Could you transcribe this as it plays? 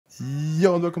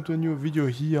Yo, and welcome to a new video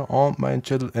here on my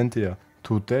channel and here.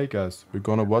 Today guys, we're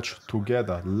gonna watch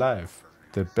together live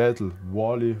the battle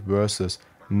WAALI vs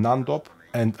NANDOB,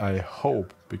 and I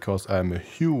hope, because I'm a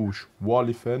huge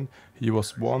WAALI fan, he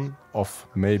was one of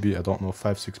maybe, I don't know,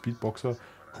 5-6 beatboxer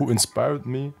who inspired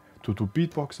me to do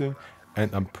beatboxing,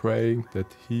 and I'm praying that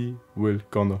he will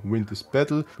gonna win this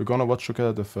battle. We're gonna watch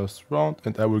together the first round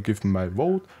and I will give him my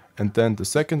vote, and then the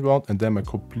second round, and then I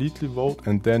completely vote,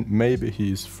 and then maybe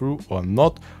he is through or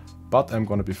not, but I'm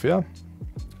gonna be fair.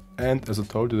 And as I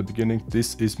told you at the beginning,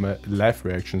 this is my live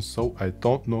reaction, so I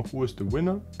don't know who is the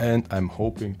winner, and I'm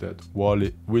hoping that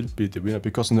WAALI will be the winner,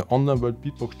 because in the online World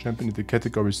Beatbox Champion in the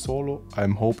category solo,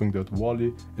 I'm hoping that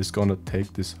WAALI is gonna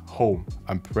take this home.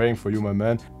 I'm praying for you, my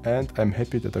man, and I'm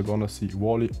happy that I'm gonna see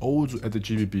WAALI also at the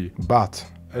GBB. But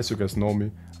as you guys know me,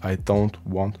 I don't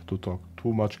want to talk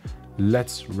too much.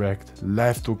 Let's react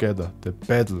live together the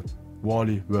battle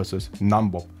WAALI vs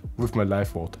NANDOB with my live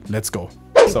vote. Let's go.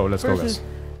 So let's go, guys.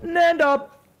 NANDOB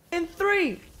in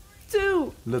 3,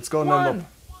 2, let's go, 1. NANDOB.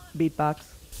 Beatbox.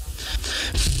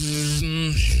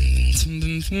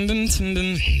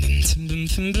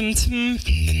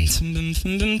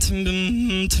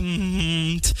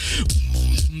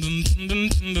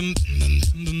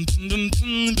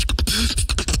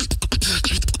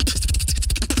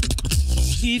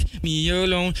 Leave me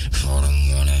alone, I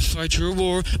don't wanna fight your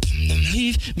war.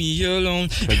 Leave me alone,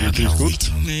 good.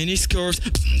 too many scars.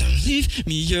 Leave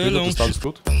me alone,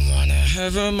 Good. I wanna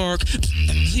have a mark.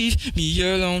 Leave me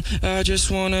alone, I just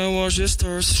wanna watch the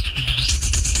stars.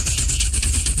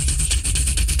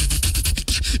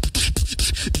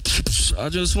 I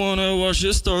just wanna watch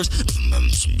the stars.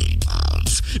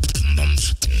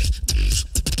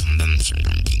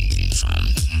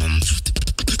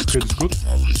 Okay, that's good.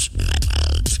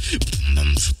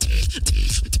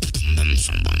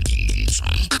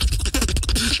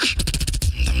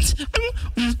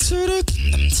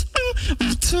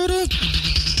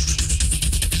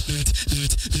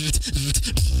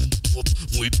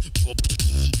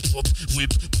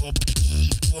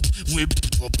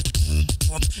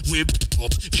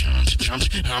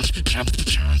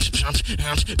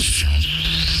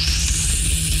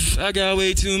 I got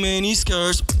way too many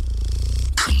scars.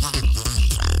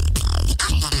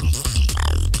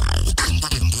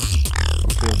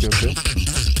 Okay.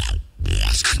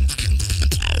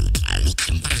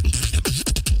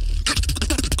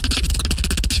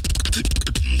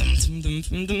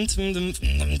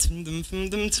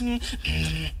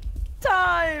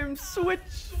 Time switch.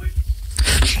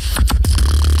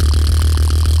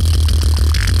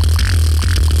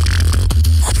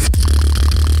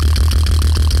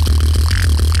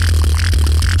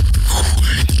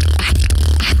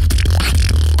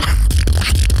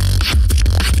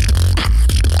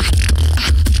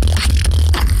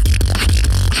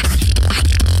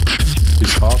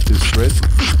 His heart is red.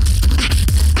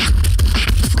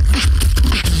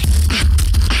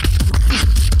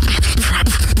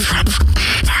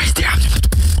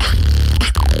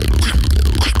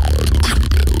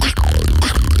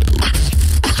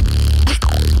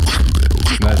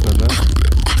 Nice, man. Nice.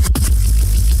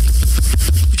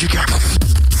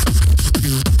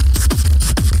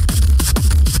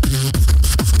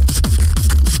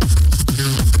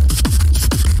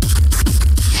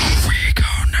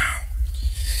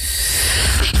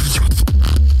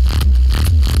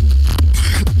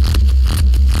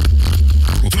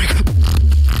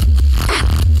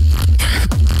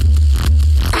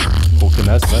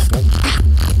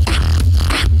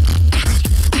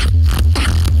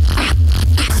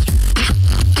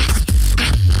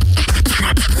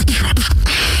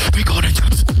 We got it.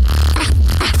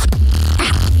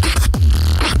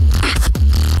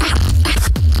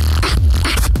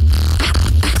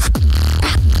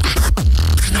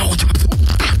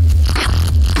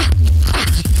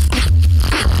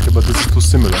 Okay, but this is too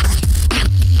similar.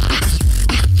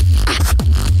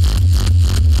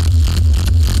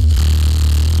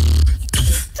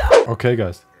 Okay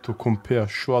guys, to compare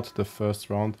short the first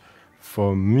round,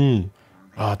 for me,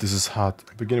 this is hard.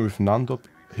 Beginning with NANDOB,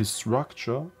 his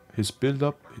structure, his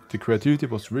build-up, the creativity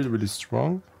was really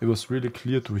strong. It was really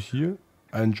clear to hear.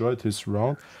 I enjoyed his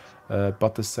round,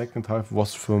 but the second half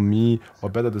was for me, or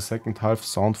better, the second half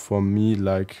sound for me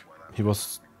like he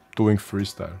was doing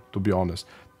freestyle, to be honest.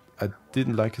 I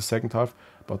didn't like his second half,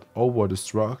 but overall the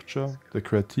structure, the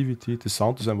creativity, the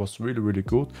sound design was really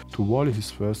good. To WAALI, his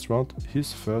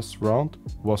first round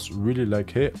was really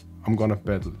like, hey, I'm gonna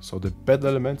battle. So the battle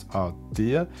elements are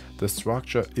there, the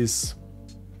structure is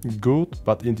good,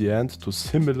 but in the end too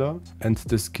similar, and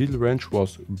the skill range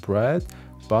was bright,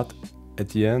 but at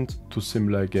the end too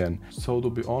similar again. So to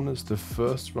be honest, the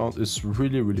first round is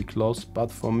really close,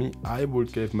 but for me I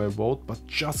would give my vote, but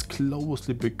just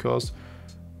closely because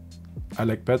I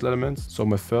like battle elements, so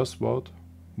my first vote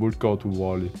would go to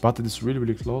WAALI. But it is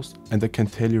really close, and I can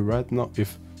tell you right now,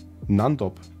 if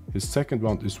NANDOB, his second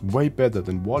round is way better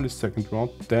than WAALI's second round,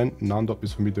 then NANDOB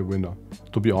is for me the winner,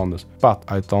 to be honest. But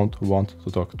I don't want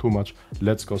to talk too much.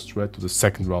 Let's go straight to the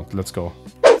second round. Let's go.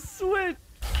 Switch.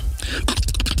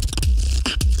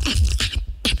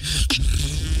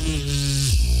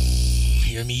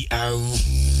 Hear me out.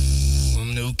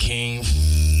 I'm no king.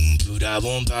 But I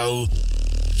won't bow.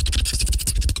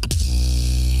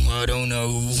 I don't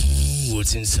know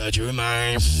what's inside your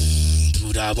mind.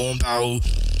 But I won't bow.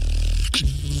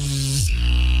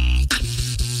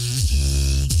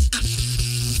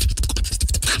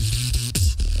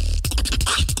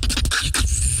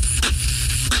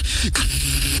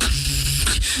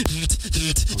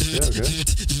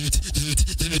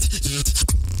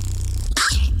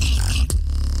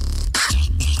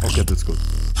 Okay, that's good.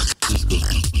 That's good.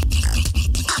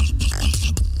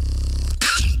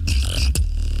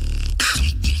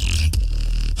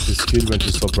 The skill went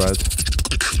is so bright.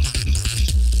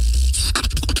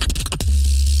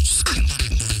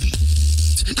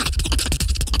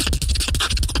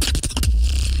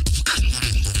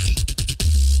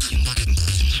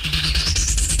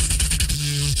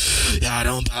 I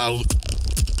don't bow.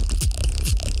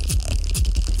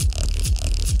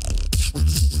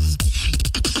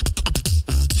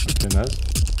 Okay, nice.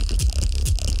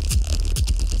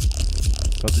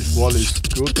 But if WAALI is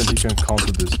good, then he can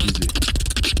counter this easy.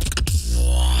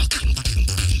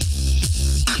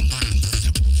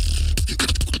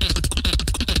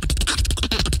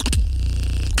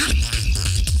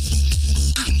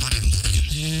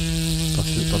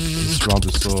 But this round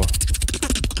is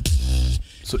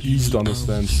so easy to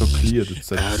understand, so clear, it's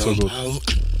so good.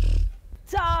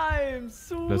 Time.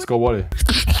 Switch. Let's go, WAALI.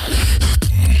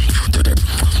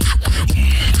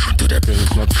 Okay,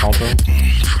 he's not countering.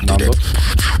 NANDOB.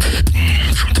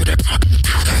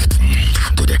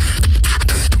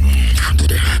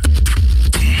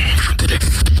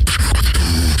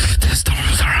 The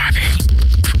storms are arriving.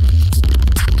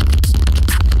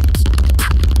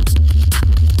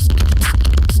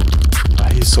 Ah,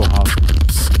 he's so hard.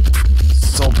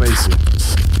 So basic.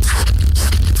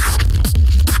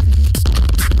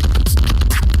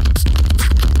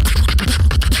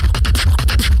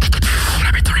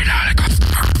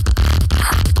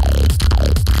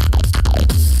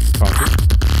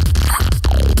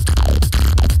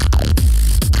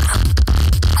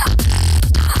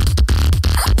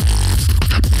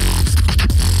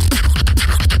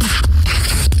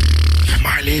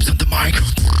 My lips on the mic,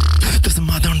 doesn't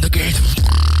matter on the gate.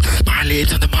 My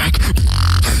lips on the mic,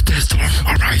 the storm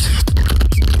alright.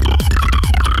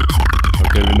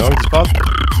 Okay, we know this part.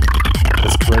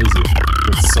 That's crazy.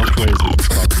 That's so crazy, this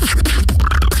part.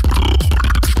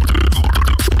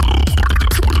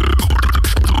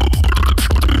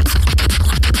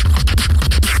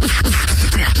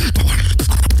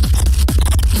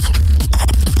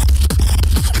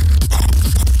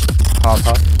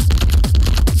 Hard.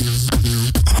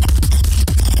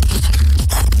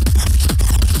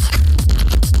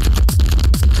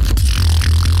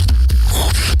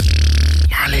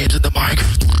 My lips on the mic,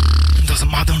 doesn't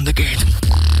matter on the gate.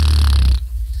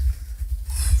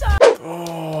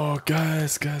 Oh,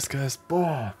 guys.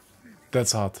 Boah.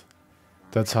 That's hard.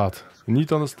 You need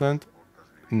to understand,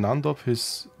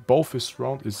 NANDOB, both his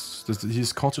round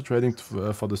he's concentrating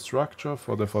for the structure,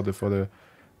 for the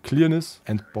clearness,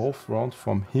 and both rounds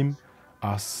from him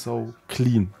are so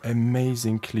clean,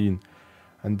 amazing clean,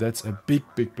 and that's a big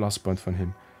plus point for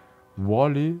him.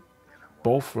 WAALI,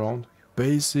 both round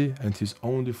bassy, and he's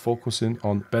only focusing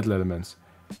on battle elements.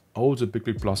 Also a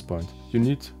big plus point. You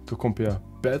need to compare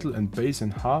battle and bass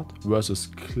and hard versus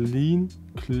clean,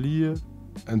 clear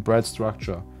and bright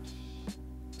structure.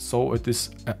 So it is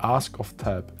an ask of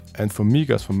type. And for me,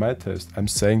 guys, for my taste, I'm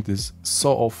saying this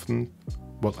so often.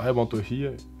 What I want to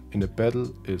hear in a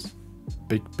battle is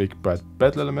big bright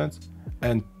battle elements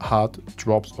and hard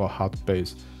drops or hard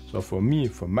bass. So for me,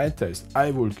 for my taste,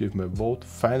 I will give my vote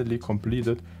finally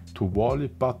completed to WAALI,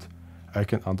 but I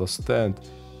can understand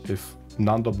if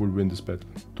NANDOB will win this battle,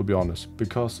 to be honest,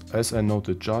 because as I know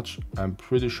the judge, I'm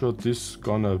pretty sure this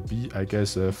gonna be, I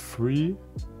guess, a 3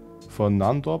 for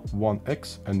NANDOB, 1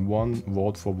 X and 1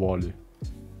 vote for WAALI.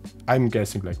 I'm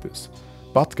guessing like this.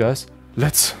 But guys,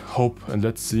 let's hope and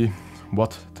let's see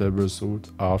what the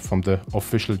results are from the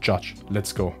official judge.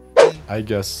 Let's go. I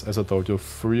guess, as I told you,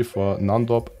 3 for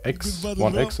NANDOB, X,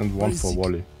 1 X and 1 for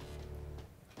WAALI.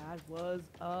 That was was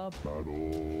a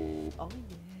Battle. oh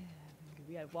yeah.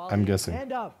 We had WAALI I'm and guessing.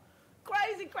 NANDOB.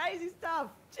 Crazy stuff.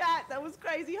 Chat, that was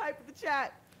crazy hype in the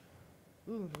chat.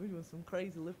 Ooh, we're doing some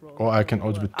crazy lip rolls. Or I can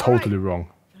also be totally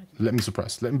wrong. Let me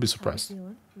surprise. Let me be surprised. How you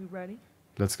feeling? We ready?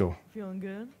 Let's go. Feeling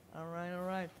good? All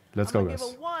right. Let's I'm go, gonna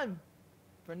guys. give a 1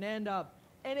 for NANDOB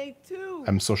and a 2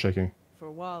 I'm so shaking.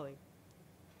 for WAALI.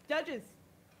 Judges,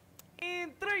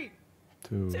 in 3,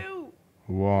 2, 2,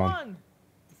 1. 1.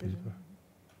 Decision.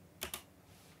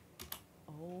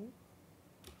 Oh.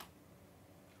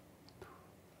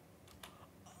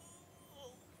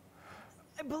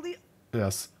 I believe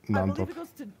Yes, it NANDOB. goes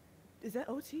to. Is that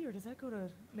OT or does that go to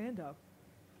NANDOB?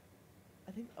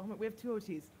 I think. Oh, we have 2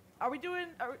 OTs. Are we doing?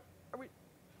 Are we?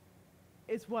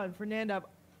 It's 1 for NANDOB.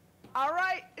 All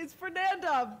right, it's for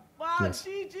NANDOB. Wow, Yes.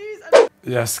 GG's.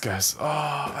 Yes, guys. Oh,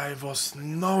 I was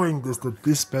knowing that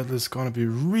this battle is gonna be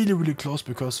really close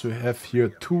because we have here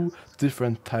 2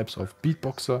 different types of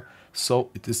beatboxer. So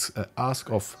it is an ask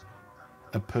of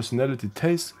a personality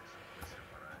taste.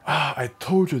 I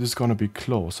told you this is gonna be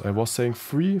close. I was saying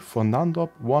 3 for NANDOB,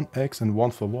 1x and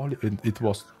 1 for WAALI, and it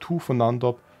was 2 for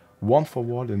NANDOB, 1 for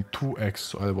WAALI and 2x.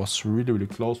 So I was really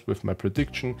close with my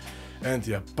prediction. And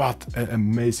yeah, but an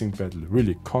amazing battle.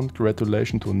 Really,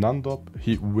 congratulations to NANDOB.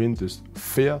 He win this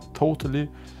fair, totally.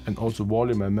 And also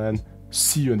WAALI, my man,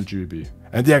 see you in the GBB.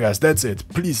 And yeah, guys, that's it.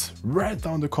 Please write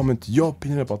down in the comment your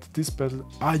opinion about this battle.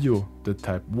 Are you the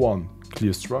type 1,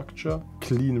 clear structure,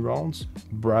 clean rounds,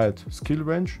 bright skill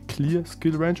range, clear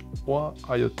skill range? Or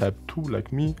are you type 2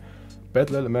 like me,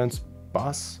 battle elements,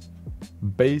 bass,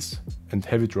 bass and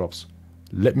heavy drops?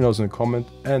 Let me know in the comment,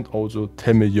 and also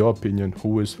tell me your opinion,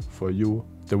 who is for you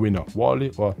the winner,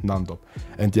 WAALI or NANDOB.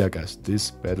 And yeah, guys,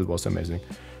 this battle was amazing.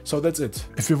 So that's it.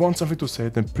 If you want something to say,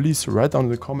 then please write down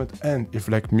in the comment, and if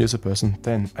you like me as a person,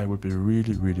 then I would be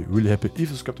really happy if you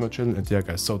subscribe to my channel. And yeah,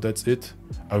 guys, so that's it.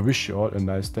 I wish you all a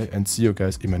nice day and see you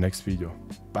guys in my next video.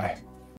 Bye.